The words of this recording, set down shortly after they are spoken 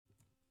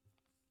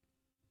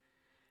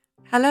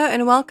Hello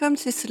and welcome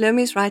to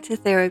Salome's Writer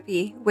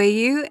Therapy, where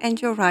you and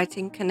your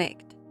writing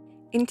connect.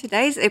 In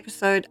today's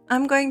episode,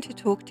 I'm going to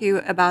talk to you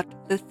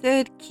about the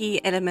third key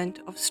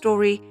element of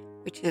story,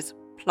 which is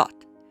plot.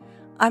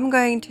 I'm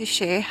going to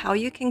share how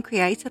you can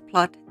create a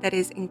plot that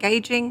is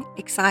engaging,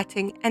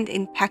 exciting, and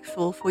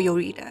impactful for your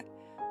reader,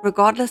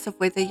 regardless of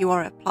whether you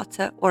are a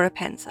plotter or a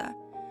pantser.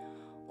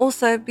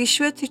 Also, be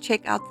sure to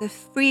check out the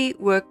free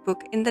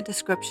workbook in the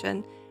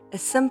description, a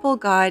simple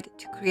guide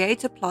to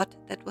create a plot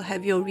that will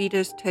have your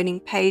readers turning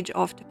page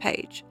after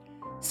page.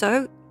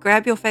 So,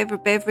 grab your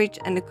favorite beverage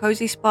and a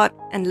cozy spot,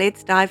 and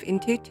let's dive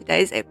into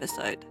today's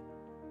episode.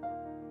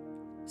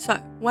 So,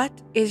 what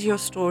is your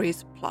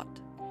story's plot?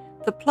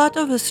 The plot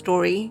of a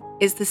story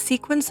is the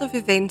sequence of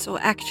events or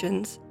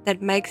actions that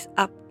makes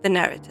up the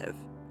narrative.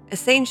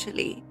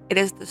 Essentially, it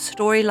is the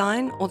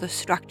storyline or the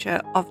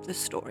structure of the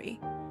story.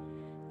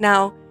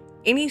 Now,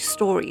 any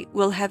story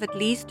will have at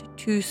least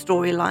two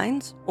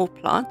storylines or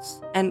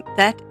plots, and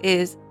that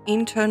is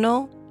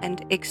internal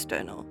and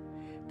external.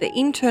 The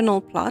internal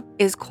plot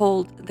is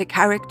called the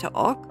character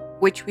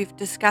arc, which we've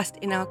discussed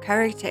in our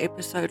character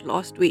episode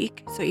last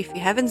week, so if you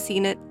haven't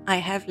seen it, I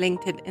have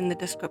linked it in the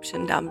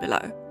description down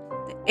below.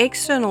 The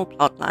external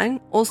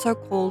plotline, also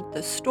called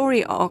the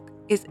story arc,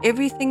 is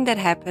everything that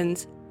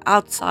happens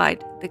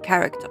outside the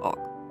character arc.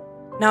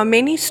 Now,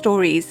 many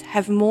stories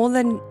have more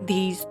than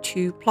these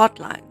two plot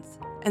lines,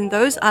 and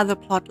those other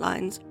plot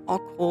lines are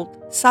called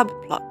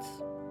subplots.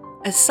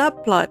 A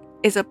subplot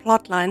is a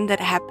plot line that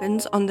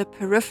happens on the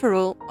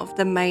peripheral of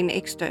the main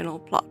external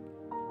plot.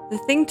 The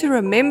thing to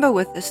remember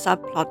with the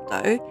subplot,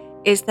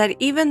 though, is that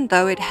even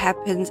though it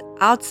happens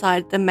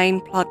outside the main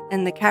plot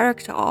and the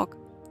character arc,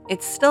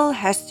 it still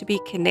has to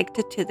be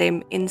connected to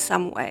them in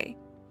some way.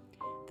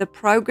 The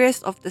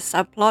progress of the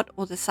subplot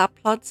or the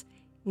subplots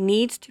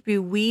needs to be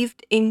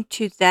weaved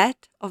into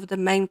that of the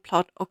main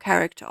plot or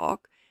character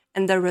arc,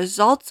 and the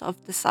results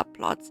of the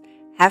subplots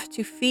have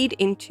to feed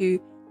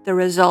into the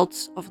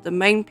results of the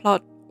main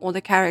plot or the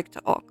character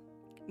arc,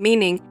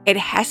 meaning it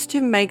has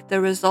to make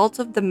the results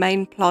of the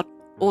main plot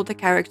or the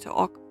character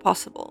arc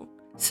possible.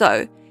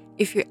 So,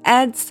 if you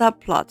add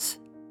subplots,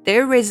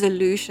 their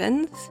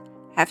resolutions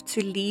have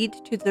to lead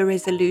to the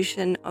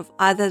resolution of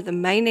either the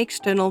main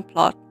external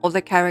plot or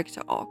the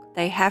character arc.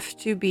 They have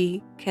to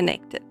be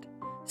connected.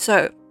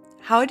 So,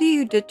 how do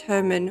you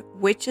determine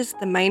which is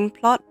the main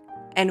plot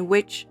and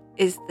which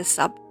is the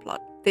subplot?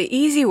 The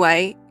easy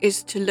way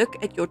is to look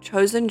at your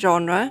chosen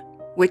genre,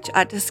 which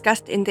I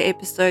discussed in the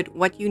episode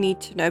What You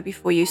Need to Know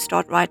Before You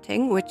Start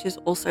Writing, which is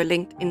also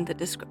linked in the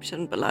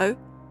description below.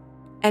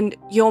 And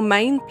your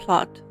main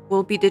plot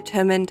will be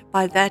determined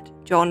by that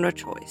genre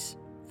choice.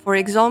 For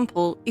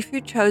example, if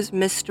you chose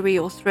mystery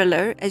or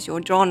thriller as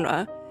your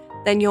genre,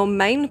 then your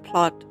main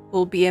plot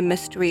will be a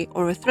mystery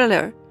or a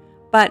thriller.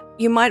 But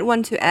you might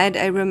want to add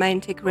a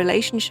romantic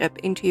relationship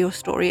into your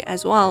story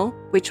as well,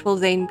 which will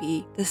then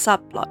be the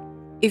subplot.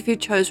 If you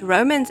chose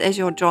romance as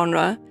your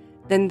genre,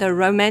 then the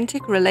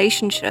romantic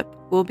relationship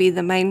will be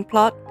the main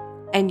plot,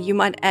 and you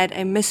might add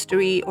a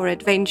mystery or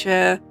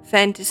adventure,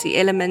 fantasy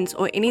elements,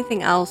 or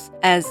anything else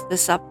as the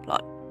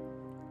subplot.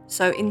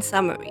 So in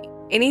summary,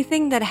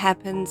 anything that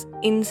happens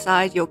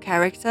inside your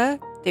character,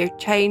 their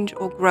change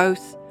or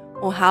growth,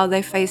 or how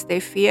they face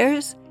their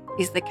fears,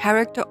 is the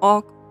character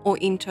arc or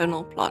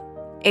internal plot.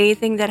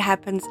 Anything that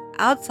happens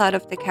outside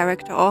of the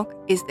character arc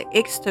is the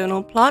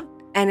external plot,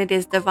 and it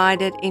is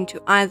divided into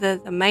either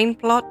the main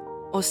plot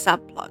or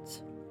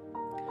subplots.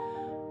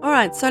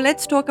 Alright, so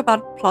let's talk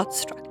about plot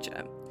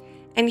structure.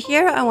 And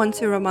here I want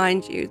to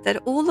remind you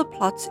that all the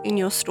plots in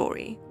your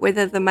story,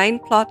 whether the main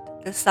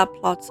plot, the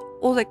subplots,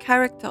 or the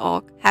character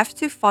arc, have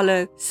to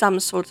follow some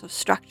sort of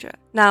structure.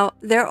 Now,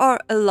 there are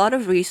a lot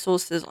of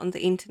resources on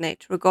the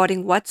internet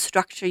regarding what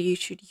structure you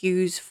should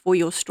use for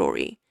your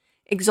story.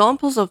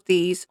 Examples of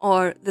these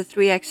are the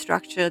 3-act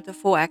structure, the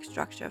 4-act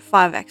structure,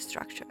 5-act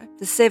structure,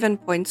 the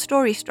 7-point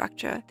story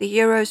structure, the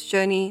hero's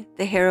journey,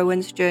 the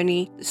heroine's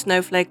journey, the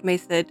snowflake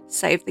method,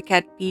 save the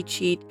cat beat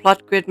sheet,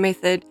 plot grid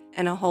method,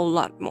 and a whole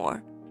lot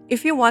more.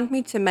 If you want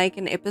me to make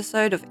an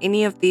episode of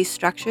any of these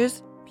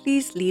structures,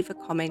 please leave a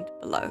comment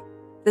below.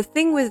 The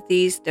thing with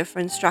these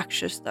different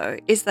structures, though,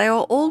 is they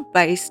are all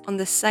based on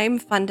the same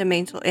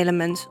fundamental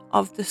elements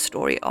of the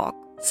story arc.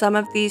 Some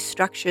of these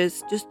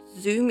structures just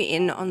zoom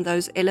in on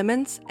those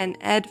elements and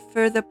add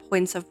further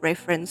points of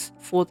reference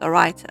for the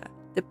writer.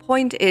 The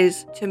point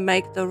is to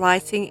make the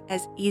writing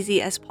as easy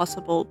as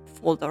possible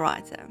for the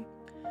writer.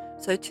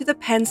 So to the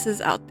pantsers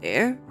out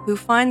there who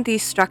find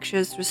these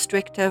structures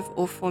restrictive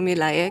or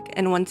formulaic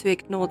and want to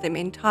ignore them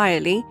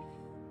entirely,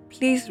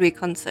 please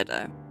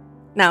reconsider.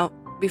 Now,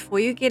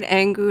 before you get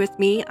angry with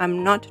me,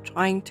 I'm not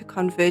trying to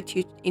convert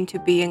you into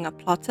being a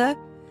plotter,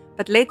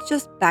 but let's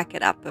just back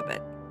it up a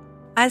bit.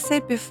 I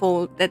said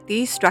before that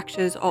these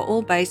structures are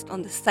all based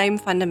on the same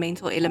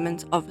fundamental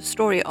elements of a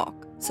story arc,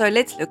 so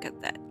let's look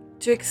at that.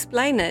 To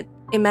explain it,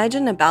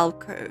 imagine a bell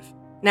curve.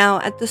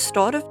 Now, at the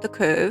start of the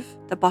curve,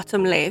 the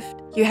bottom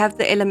left, you have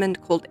the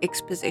element called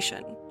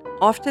exposition.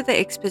 After the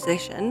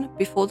exposition,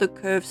 before the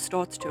curve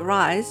starts to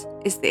rise,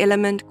 is the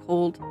element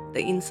called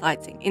the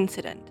inciting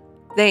incident.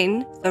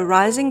 Then, the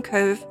rising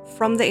curve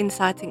from the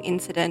inciting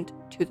incident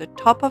to the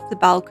top of the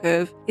bell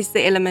curve is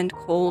the element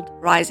called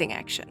rising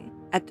action.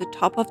 At the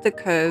top of the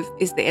curve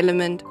is the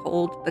element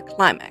called the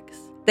climax.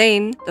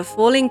 Then, the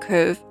falling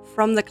curve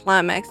from the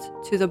climax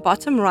to the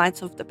bottom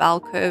right of the bell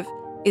curve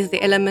is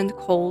the element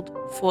called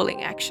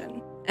falling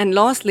action. And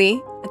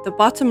lastly, at the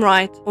bottom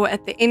right or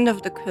at the end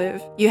of the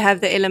curve, you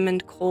have the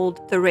element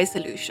called the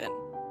resolution.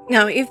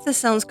 Now, if this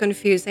sounds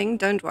confusing,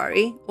 don't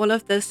worry. All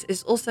of this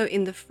is also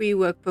in the free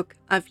workbook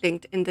I've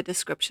linked in the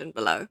description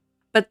below.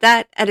 But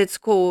that, at its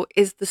core,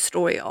 is the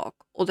story arc,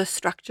 or the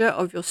structure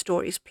of your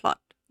story's plot.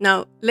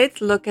 Now, let's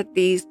look at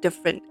these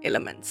different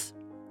elements.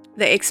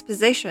 The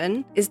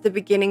exposition is the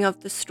beginning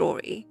of the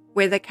story,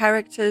 where the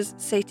characters,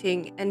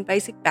 setting, and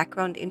basic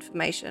background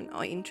information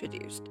are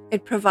introduced.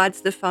 It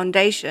provides the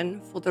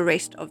foundation for the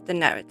rest of the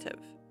narrative.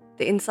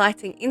 The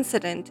inciting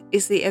incident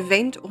is the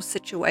event or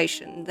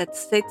situation that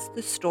sets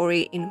the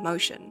story in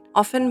motion,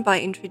 often by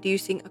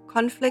introducing a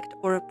conflict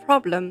or a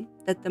problem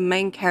that the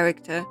main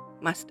character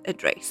must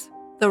address.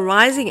 The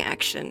rising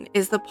action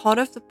is the part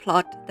of the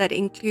plot that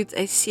includes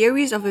a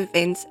series of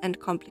events and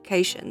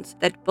complications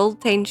that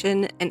build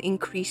tension and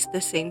increase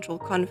the central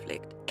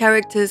conflict.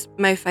 Characters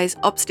may face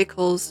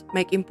obstacles,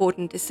 make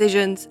important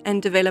decisions,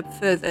 and develop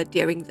further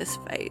during this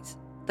phase.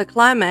 The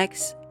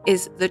climax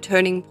is the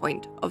turning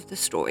point of the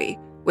story,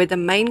 where the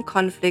main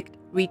conflict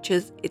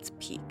reaches its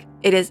peak.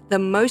 It is the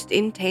most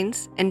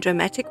intense and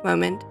dramatic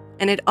moment,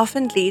 and it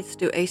often leads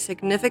to a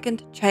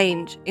significant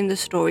change in the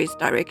story's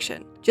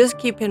direction. Just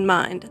keep in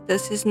mind,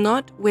 this is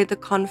not where the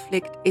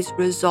conflict is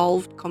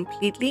resolved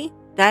completely.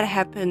 That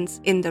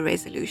happens in the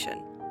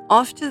resolution.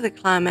 After the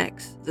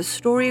climax, the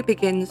story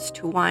begins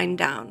to wind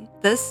down.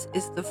 This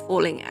is the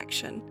falling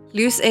action.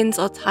 Loose ends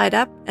are tied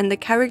up, and the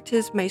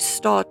characters may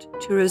start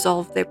to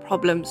resolve their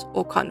problems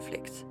or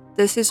conflicts.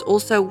 This is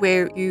also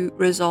where you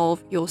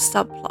resolve your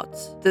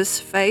subplots. This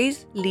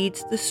phase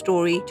leads the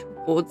story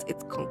towards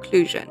its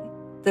conclusion.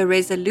 The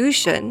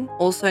resolution,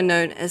 also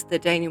known as the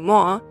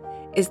denouement,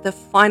 is the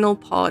final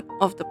part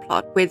of the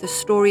plot where the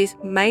story's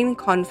main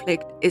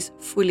conflict is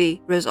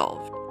fully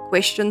resolved.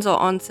 Questions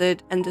are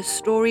answered, and the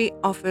story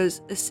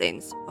offers a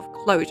sense of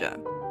closure.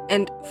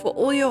 And for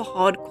all your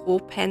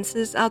hardcore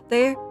pantsers out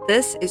there,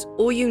 this is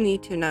all you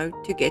need to know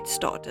to get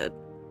started.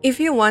 If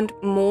you want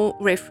more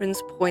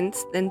reference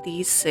points than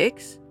these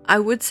 6, I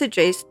would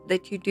suggest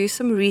that you do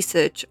some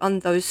research on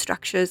those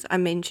structures I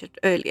mentioned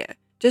earlier.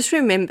 Just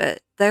remember,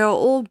 they are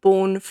all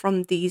born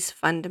from these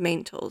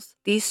fundamentals.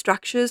 These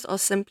structures are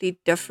simply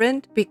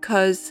different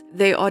because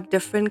there are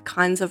different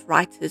kinds of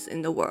writers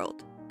in the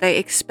world. They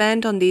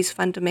expand on these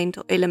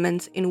fundamental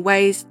elements in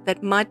ways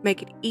that might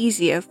make it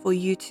easier for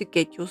you to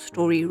get your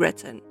story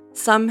written.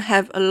 Some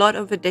have a lot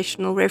of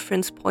additional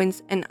reference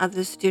points and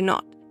others do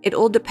not. It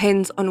all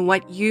depends on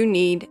what you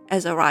need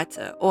as a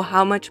writer or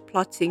how much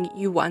plotting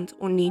you want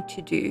or need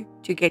to do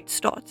to get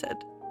started.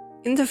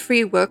 In the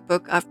free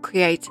workbook I've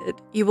created,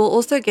 you will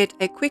also get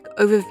a quick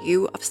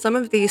overview of some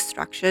of these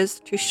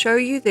structures to show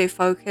you their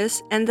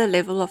focus and the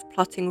level of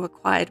plotting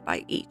required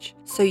by each,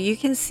 so you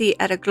can see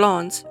at a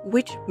glance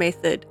which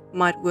method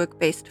might work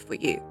best for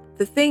you.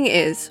 The thing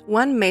is,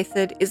 one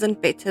method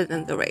isn't better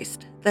than the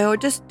rest. They are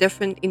just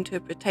different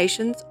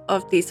interpretations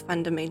of these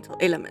fundamental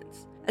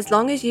elements. As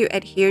long as you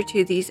adhere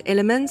to these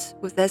elements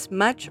with as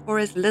much or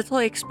as little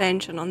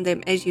expansion on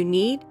them as you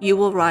need, you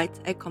will write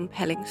a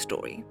compelling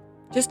story.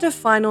 Just a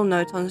final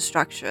note on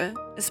structure,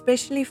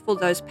 especially for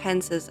those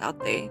pantsers out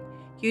there,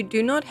 you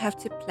do not have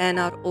to plan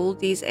out all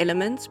these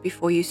elements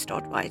before you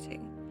start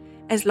writing.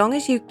 As long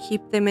as you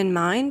keep them in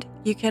mind,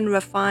 you can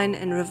refine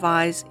and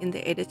revise in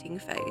the editing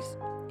phase.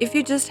 If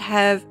you just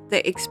have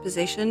the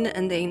exposition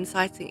and the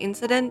inciting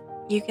incident,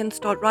 you can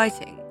start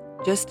writing,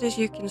 just as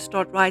you can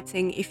start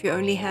writing if you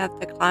only have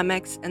the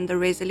climax and the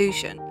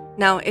resolution.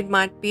 Now, it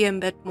might be a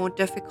bit more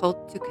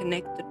difficult to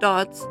connect the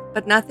dots,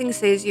 but nothing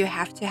says you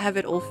have to have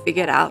it all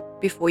figured out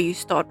before you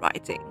start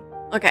writing.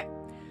 Okay,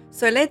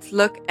 so let's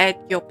look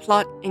at your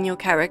plot and your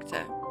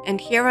character.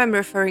 And here I'm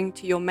referring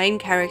to your main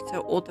character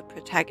or the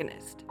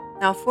protagonist.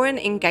 Now, for an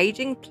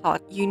engaging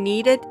plot, you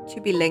need it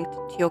to be linked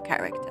to your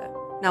character.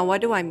 Now,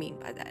 what do I mean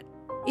by that?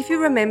 If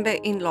you remember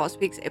in last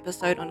week's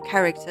episode on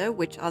character,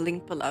 which I'll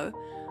link below,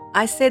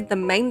 I said the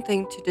main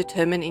thing to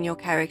determine in your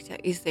character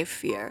is their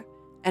fear.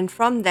 And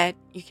from that,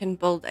 you can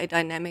build a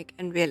dynamic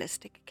and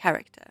realistic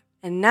character.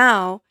 And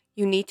now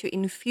you need to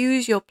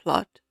infuse your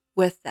plot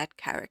with that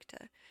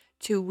character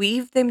to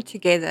weave them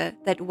together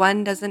that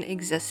one doesn't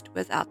exist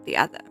without the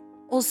other.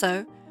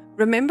 Also,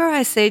 remember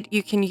I said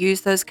you can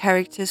use those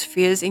characters'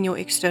 fears in your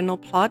external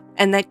plot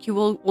and that you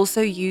will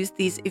also use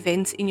these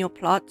events in your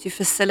plot to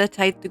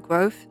facilitate the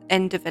growth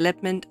and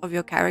development of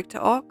your character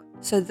arc?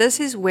 So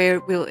this is where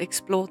we'll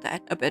explore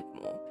that a bit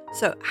more.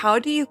 So how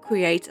do you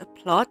create a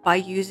plot by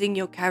using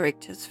your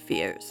character's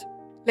fears?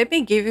 Let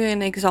me give you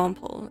an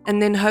example,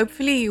 and then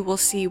hopefully you will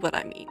see what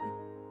I mean.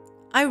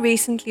 I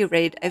recently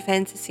read a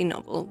fantasy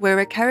novel where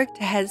a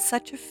character has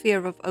such a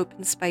fear of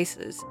open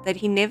spaces that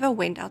he never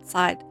went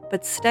outside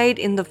but stayed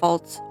in the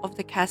vaults of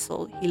the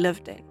castle he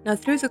lived in. Now,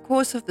 through the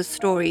course of the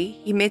story,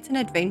 he met an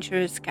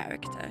adventurous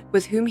character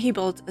with whom he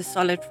built a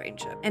solid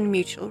friendship and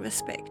mutual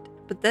respect.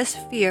 But this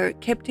fear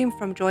kept him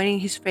from joining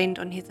his friend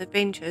on his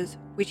adventures,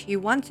 which he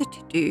wanted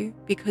to do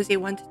because he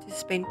wanted to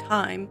spend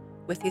time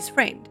with his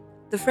friend.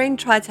 The friend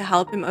tried to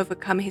help him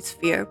overcome his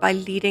fear by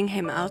leading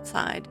him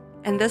outside,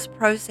 and this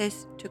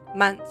process took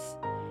months.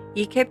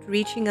 He kept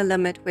reaching a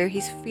limit where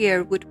his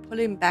fear would pull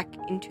him back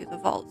into the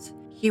vaults.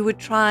 He would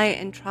try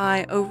and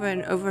try over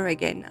and over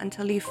again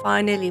until he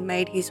finally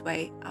made his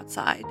way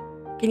outside.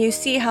 Can you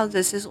see how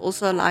this is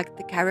also like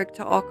the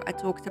character arc I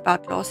talked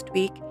about last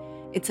week?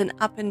 It's an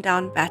up and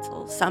down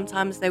battle.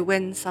 Sometimes they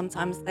win,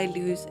 sometimes they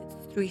lose.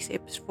 It's 3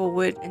 steps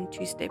forward and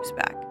 2 steps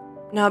back.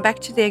 Now back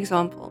to the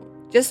example.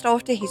 Just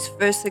after his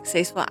first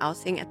successful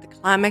outing at the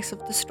climax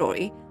of the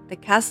story, the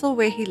castle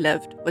where he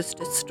lived was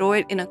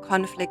destroyed in a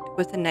conflict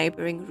with a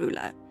neighboring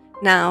ruler.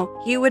 Now,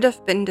 he would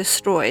have been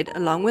destroyed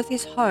along with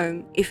his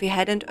home if he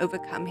hadn't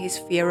overcome his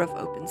fear of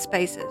open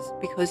spaces,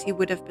 because he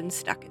would have been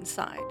stuck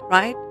inside,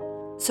 right?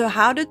 So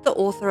how did the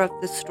author of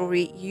the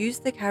story use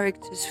the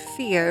character's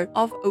fear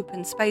of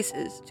open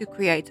spaces to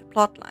create a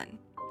plotline?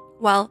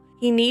 Well,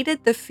 he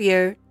needed the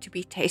fear to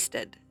be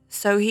tested.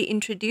 So he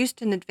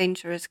introduced an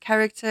adventurous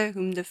character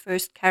whom the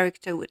first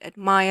character would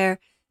admire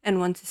and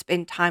want to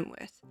spend time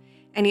with.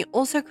 And he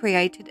also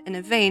created an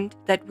event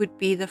that would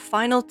be the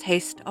final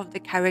test of the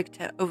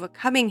character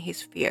overcoming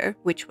his fear,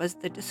 which was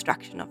the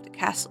destruction of the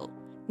castle.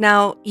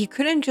 Now, he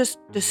couldn't just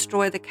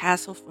destroy the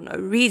castle for no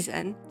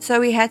reason,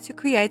 so he had to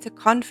create a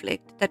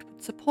conflict that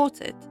would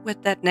support it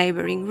with that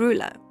neighboring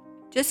ruler.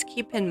 Just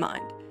keep in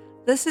mind,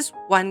 this is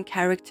one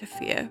character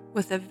fear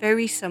with a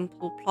very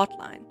simple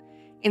plotline.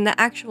 In the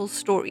actual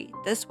story,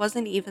 this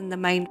wasn't even the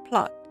main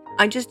plot.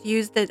 I just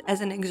used it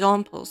as an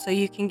example so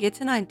you can get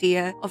an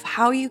idea of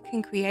how you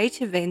can create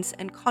events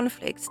and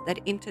conflicts that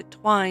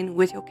intertwine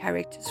with your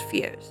character's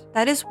fears.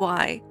 That is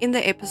why, in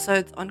the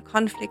episodes on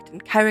conflict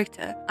and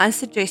character, I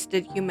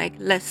suggested you make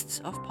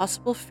lists of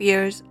possible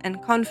fears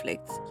and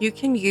conflicts you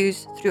can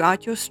use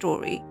throughout your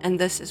story, and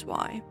this is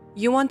why.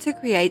 You want to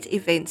create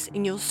events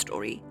in your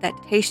story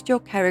that test your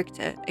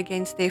character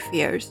against their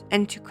fears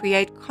and to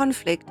create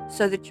conflict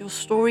so that your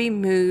story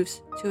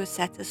moves to a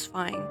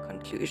satisfying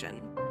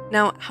conclusion.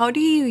 Now, how do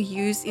you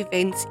use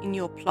events in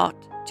your plot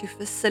to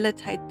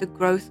facilitate the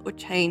growth or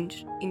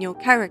change in your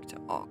character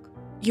arc?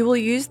 You will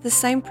use the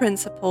same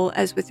principle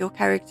as with your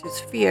character's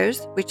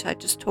fears, which I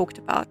just talked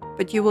about,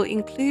 but you will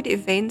include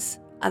events,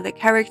 other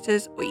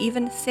characters, or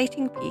even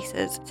setting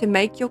pieces to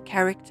make your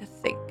character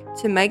think,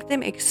 to make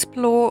them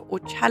explore or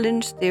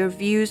challenge their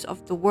views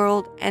of the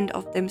world and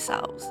of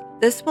themselves.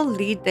 This will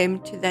lead them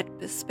to that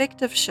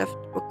perspective shift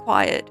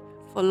required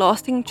for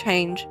lasting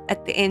change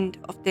at the end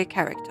of their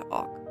character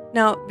arc.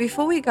 Now,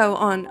 before we go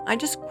on, I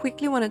just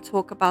quickly want to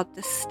talk about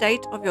the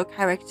state of your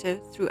character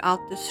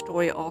throughout the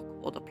story arc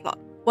or the plot.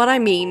 What I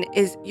mean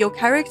is your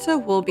character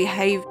will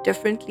behave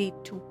differently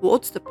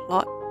towards the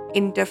plot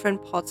in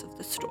different parts of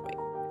the story.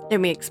 Let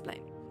me explain.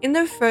 In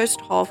the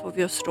first half of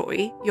your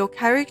story, your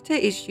character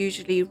is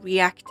usually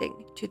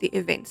reacting to the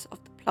events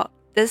of the plot.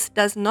 This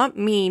does not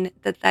mean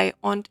that they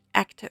aren't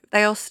active.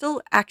 They are still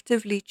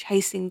actively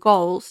chasing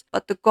goals,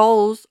 but the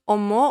goals are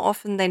more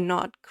often than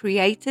not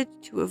created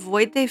to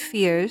avoid their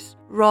fears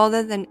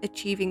rather than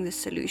achieving the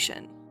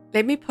solution.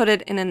 Let me put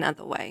it in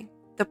another way.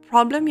 The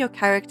problem your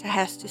character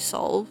has to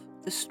solve,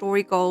 the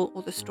story goal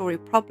or the story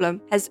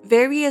problem, has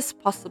various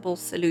possible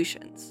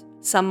solutions.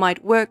 Some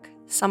might work,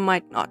 some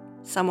might not.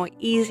 Some are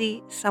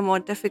easy, some are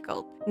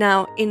difficult.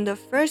 Now, in the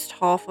first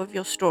half of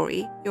your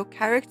story, your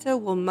character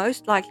will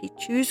most likely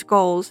choose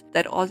goals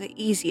that are the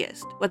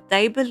easiest, what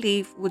they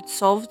believe would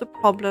solve the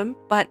problem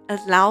but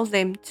allow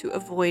them to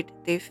avoid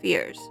their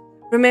fears.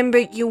 Remember,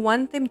 you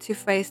want them to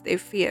face their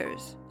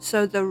fears,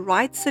 so the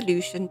right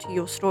solution to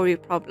your story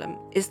problem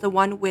is the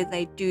one where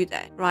they do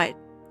that, right?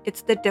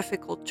 It's the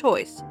difficult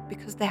choice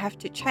because they have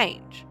to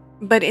change.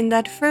 But in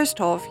that first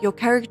half, your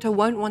character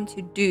won't want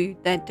to do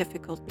that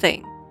difficult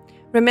thing.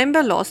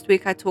 Remember last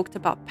week I talked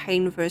about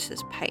pain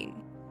versus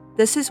pain.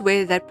 This is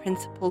where that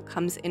principle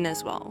comes in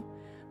as well.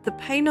 The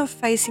pain of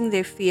facing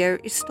their fear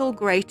is still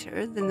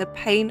greater than the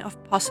pain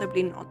of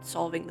possibly not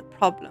solving the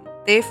problem.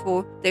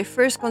 Therefore, their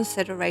first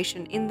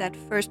consideration in that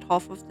first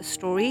half of the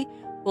story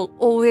will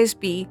always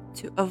be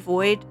to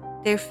avoid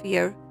their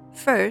fear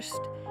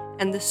first,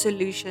 and the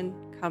solution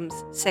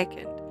comes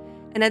second.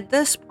 And at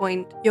this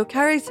point, your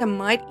character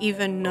might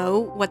even know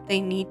what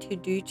they need to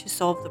do to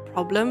solve the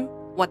problem,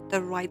 what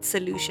the right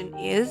solution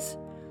is,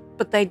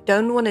 but they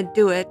don't want to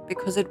do it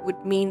because it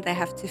would mean they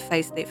have to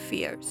face their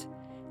fears.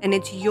 And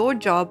it's your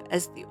job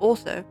as the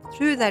author,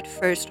 through that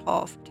first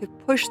half, to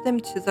push them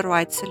to the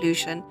right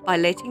solution by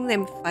letting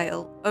them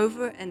fail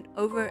over and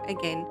over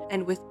again,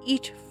 and with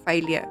each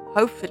failure,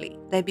 hopefully,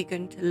 they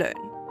begin to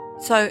learn.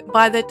 So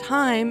by the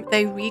time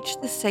they reach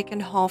the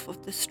second half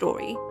of the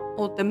story,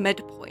 or the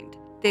midpoint,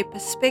 their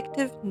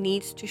perspective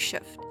needs to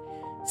shift.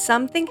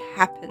 something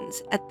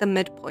happens at the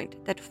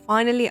midpoint that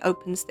finally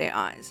opens their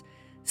eyes,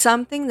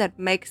 something that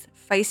makes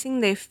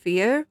facing their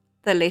fear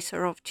the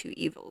lesser of two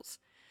evils.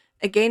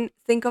 Again,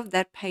 think of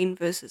that pain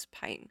versus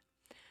pain.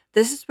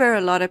 This is where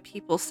a lot of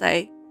people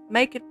say,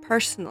 make it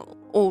personal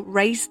or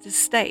raise the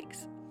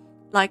stakes.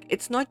 Like,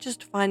 it's not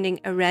just finding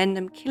a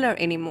random killer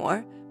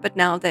anymore, but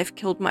now they've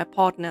killed my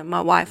partner, my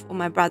wife, or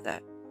my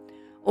brother.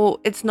 Or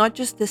it's not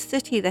just the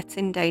city that's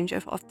in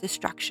danger of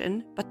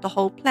destruction, but the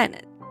whole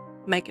planet.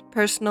 Make it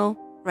personal,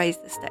 raise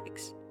the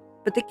stakes.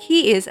 But the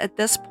key is, at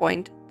this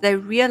point, they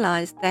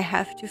realize they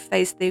have to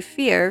face their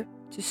fear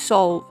to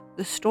solve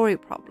the story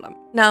problem.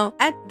 Now,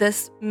 at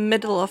this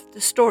middle of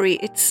the story,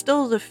 it's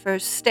still the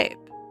first step,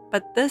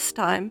 but this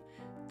time,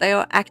 they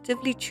are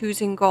actively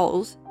choosing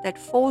goals that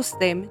force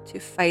them to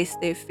face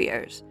their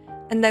fears,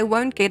 and they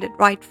won't get it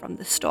right from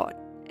the start,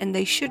 and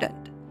they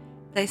shouldn't.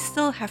 They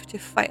still have to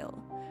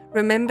fail.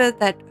 Remember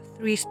that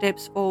 3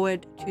 steps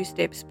forward, 2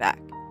 steps back.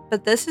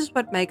 But this is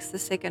what makes the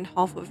second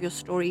half of your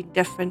story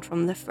different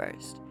from the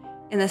first.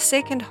 In the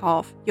second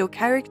half, your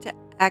character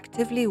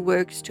actively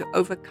works to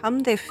overcome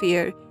their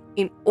fear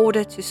in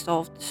order to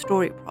solve the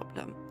story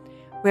problem.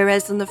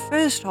 Whereas in the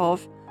first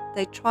half,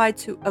 they try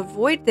to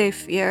avoid their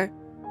fear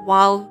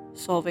while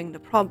solving the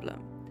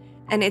problem.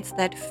 And it's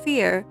that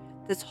fear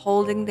that's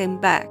holding them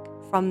back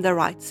from the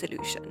right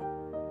solution.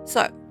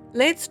 So,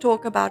 let's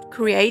talk about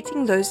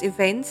creating those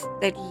events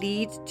that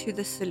lead to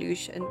the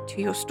solution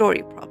to your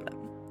story problem.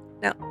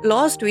 Now,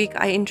 last week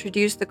I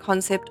introduced the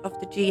concept of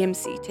the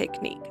GMC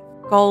technique,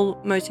 goal,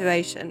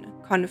 motivation,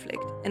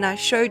 conflict, and I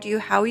showed you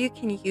how you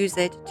can use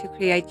it to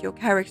create your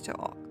character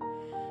arc.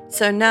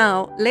 So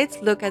now,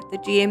 let's look at the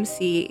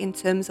GMC in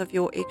terms of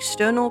your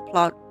external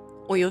plot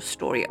or your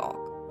story arc.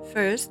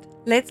 First,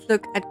 let's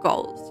look at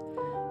goals.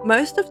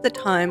 Most of the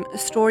time, a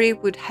story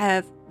would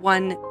have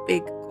one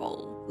big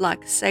goal,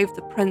 like save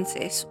the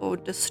princess or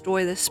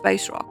destroy the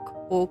space rock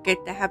or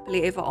get the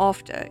happily ever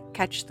after,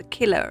 catch the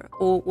killer,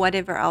 or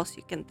whatever else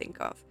you can think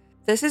of.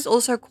 This is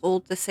also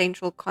called the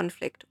central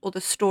conflict or the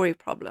story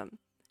problem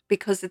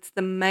because it's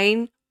the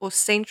main or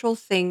central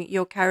thing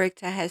your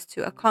character has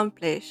to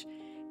accomplish,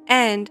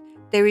 and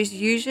there is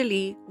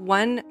usually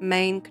one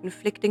main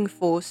conflicting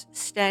force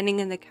standing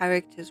in the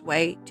character's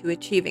way to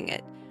achieving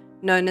it,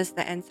 known as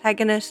the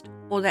antagonist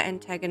or the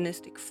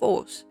antagonistic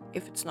force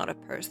if it's not a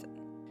person.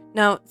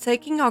 Now,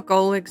 taking our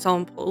goal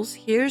examples,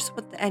 here's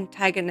what the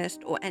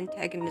antagonist or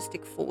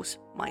antagonistic force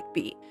might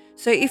be.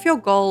 So if your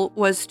goal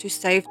was to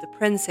save the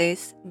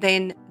princess,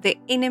 then the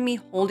enemy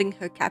holding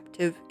her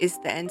captive is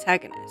the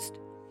antagonist.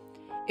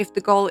 If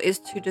the goal is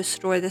to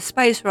destroy the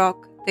space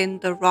rock, then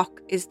the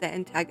rock is the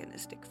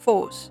antagonistic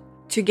force.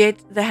 To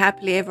get the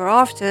happily ever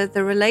after,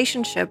 the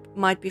relationship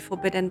might be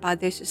forbidden by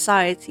their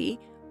society,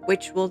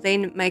 which will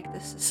then make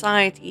the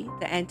society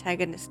the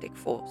antagonistic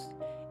force.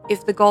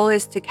 If the goal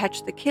is to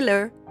catch the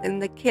killer, then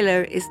the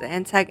killer is the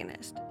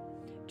antagonist.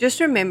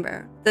 Just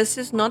remember, this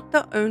is not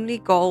the only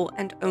goal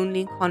and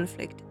only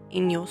conflict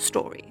in your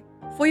story.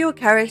 For your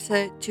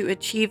character to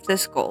achieve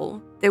this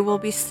goal, there will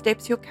be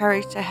steps your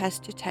character has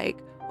to take,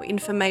 or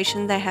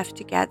information they have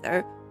to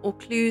gather, or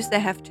clues they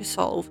have to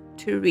solve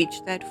to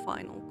reach that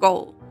final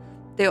goal.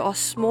 There are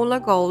smaller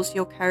goals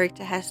your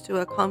character has to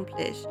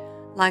accomplish,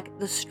 like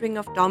the string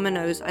of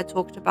dominoes I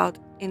talked about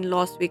in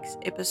last week's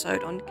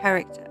episode on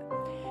character.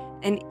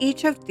 And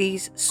each of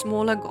these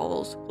smaller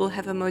goals will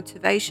have a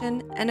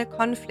motivation and a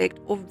conflict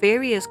or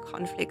various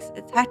conflicts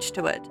attached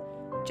to it,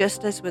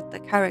 just as with the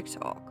character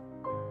arc.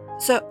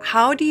 So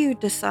how do you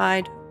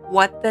decide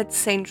what that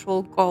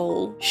central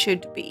goal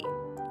should be?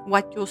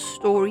 What your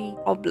story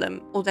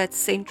problem or that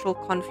central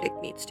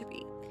conflict needs to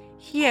be?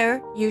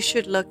 Here, you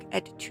should look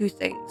at 2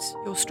 things: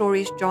 your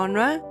story's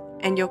genre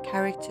and your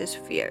character's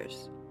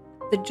fears.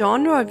 The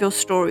genre of your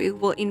story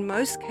will in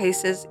most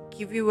cases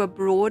give you a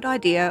broad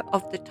idea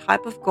of the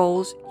type of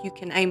goals you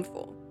can aim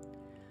for.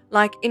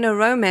 Like in a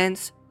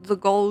romance, the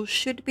goal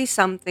should be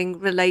something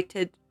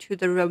related to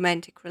the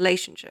romantic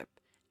relationship,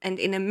 and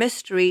in a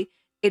mystery,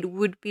 it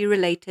would be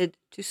related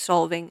to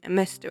solving a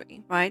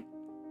mystery, right?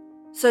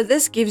 So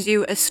this gives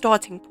you a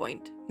starting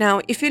point.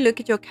 Now, if you look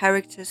at your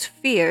character's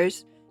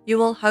fears, you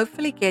will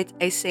hopefully get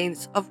a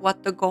sense of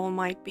what the goal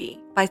might be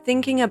by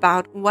thinking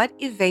about what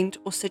event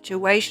or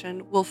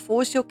situation will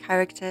force your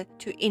character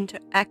to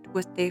interact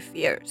with their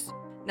fears.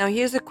 Now,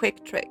 here's a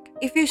quick trick.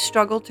 If you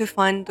struggle to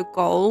find the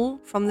goal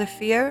from the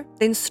fear,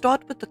 then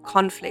start with the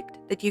conflict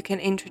that you can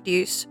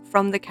introduce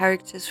from the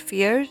character's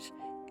fears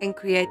and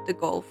create the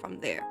goal from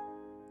there.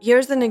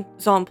 Here's an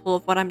example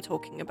of what I'm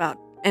talking about,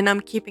 and I'm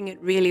keeping it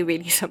really,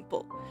 really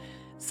simple.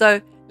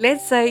 So,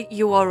 let's say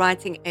you are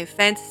writing a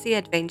fantasy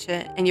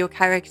adventure and your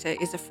character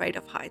is afraid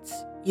of heights.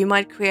 You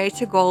might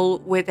create a goal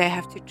where they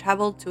have to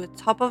travel to the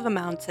top of a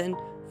mountain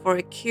for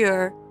a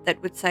cure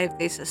that would save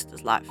their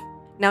sister's life.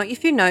 Now,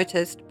 if you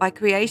noticed, by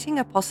creating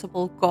a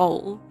possible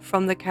goal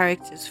from the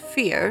character's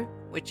fear,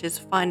 which is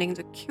finding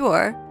the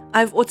cure,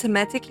 I've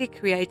automatically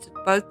created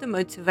both the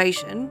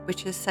motivation,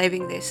 which is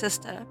saving their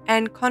sister,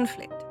 and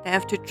conflict. They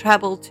have to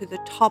travel to the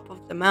top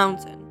of the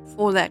mountain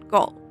for that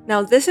goal.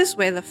 Now, this is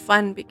where the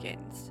fun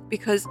begins,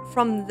 because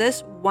from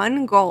this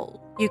one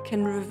goal, you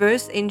can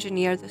reverse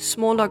engineer the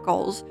smaller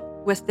goals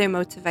with their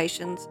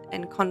motivations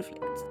and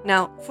conflicts.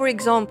 Now, for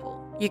example,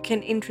 you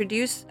can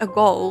introduce a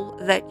goal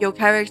that your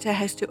character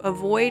has to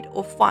avoid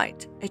or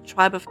fight a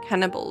tribe of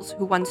cannibals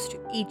who wants to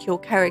eat your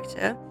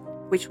character,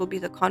 which will be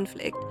the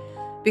conflict,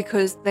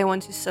 because they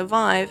want to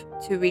survive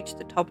to reach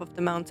the top of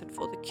the mountain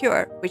for the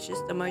cure, which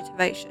is the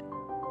motivation.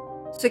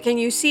 So can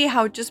you see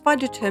how just by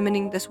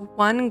determining this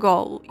one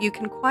goal, you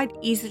can quite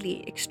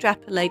easily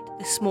extrapolate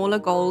the smaller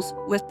goals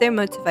with their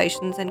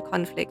motivations and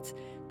conflicts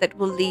that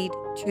will lead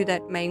to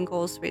that main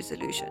goal's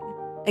resolution?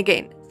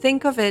 Again,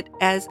 think of it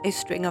as a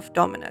string of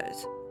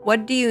dominoes.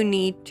 What do you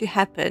need to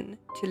happen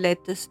to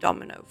let this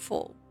domino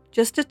fall?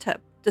 Just a tip,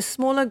 the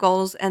smaller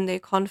goals and their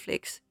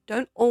conflicts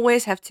don't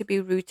always have to be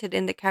rooted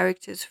in the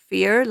character's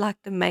fear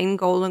like the main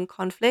goal and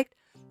conflict,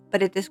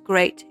 but it is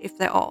great if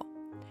they are.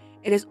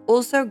 It is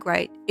also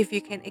great if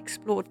you can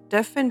explore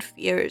different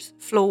fears,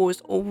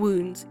 flaws, or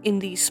wounds in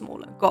these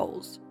smaller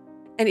goals.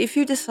 And if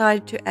you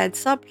decide to add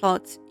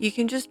subplots, you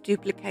can just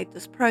duplicate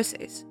this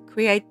process.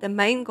 Create the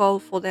main goal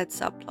for that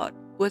subplot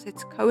with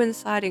its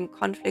coinciding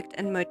conflict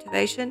and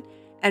motivation,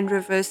 and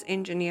reverse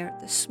engineer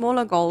the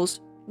smaller goals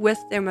with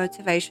their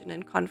motivation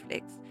and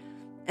conflicts.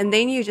 And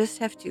then you just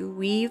have to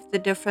weave the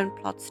different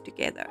plots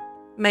together: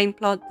 main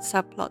plot,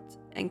 subplot,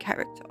 and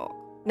character arc.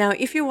 Now,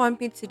 if you want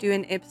me to do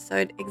an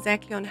episode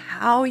exactly on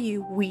how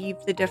you weave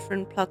the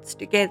different plots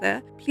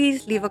together,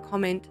 please leave a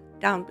comment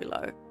down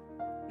below.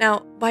 Now,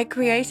 by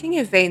creating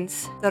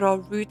events that are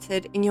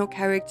rooted in your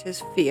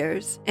character's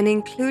fears and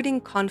including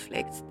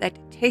conflicts that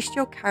test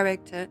your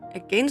character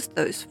against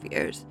those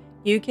fears,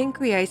 you can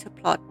create a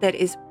plot that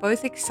is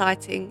both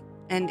exciting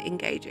and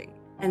engaging.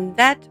 And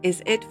that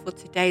is it for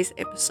today's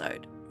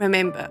episode.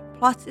 Remember,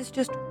 plot is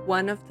just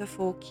one of the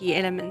 4 key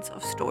elements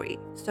of story,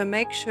 so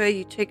make sure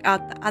you check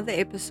out the other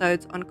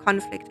episodes on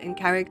conflict and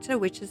character,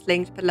 which is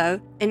linked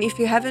below. And if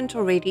you haven't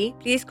already,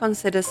 please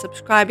consider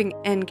subscribing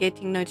and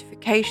getting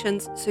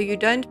notifications so you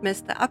don't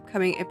miss the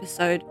upcoming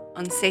episode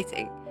on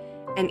setting.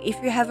 And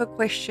if you have a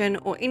question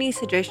or any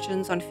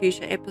suggestions on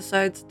future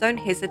episodes, don't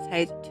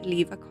hesitate to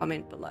leave a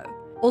comment below.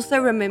 Also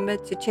remember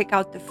to check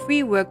out the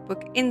free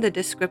workbook in the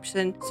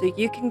description so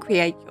you can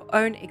create your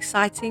own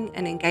exciting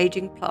and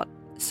engaging plot.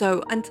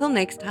 So until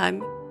next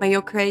time, may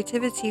your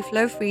creativity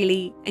flow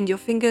freely and your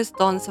fingers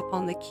dance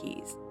upon the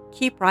keys.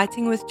 Keep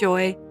writing with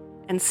joy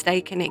and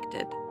stay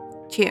connected.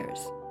 Cheers.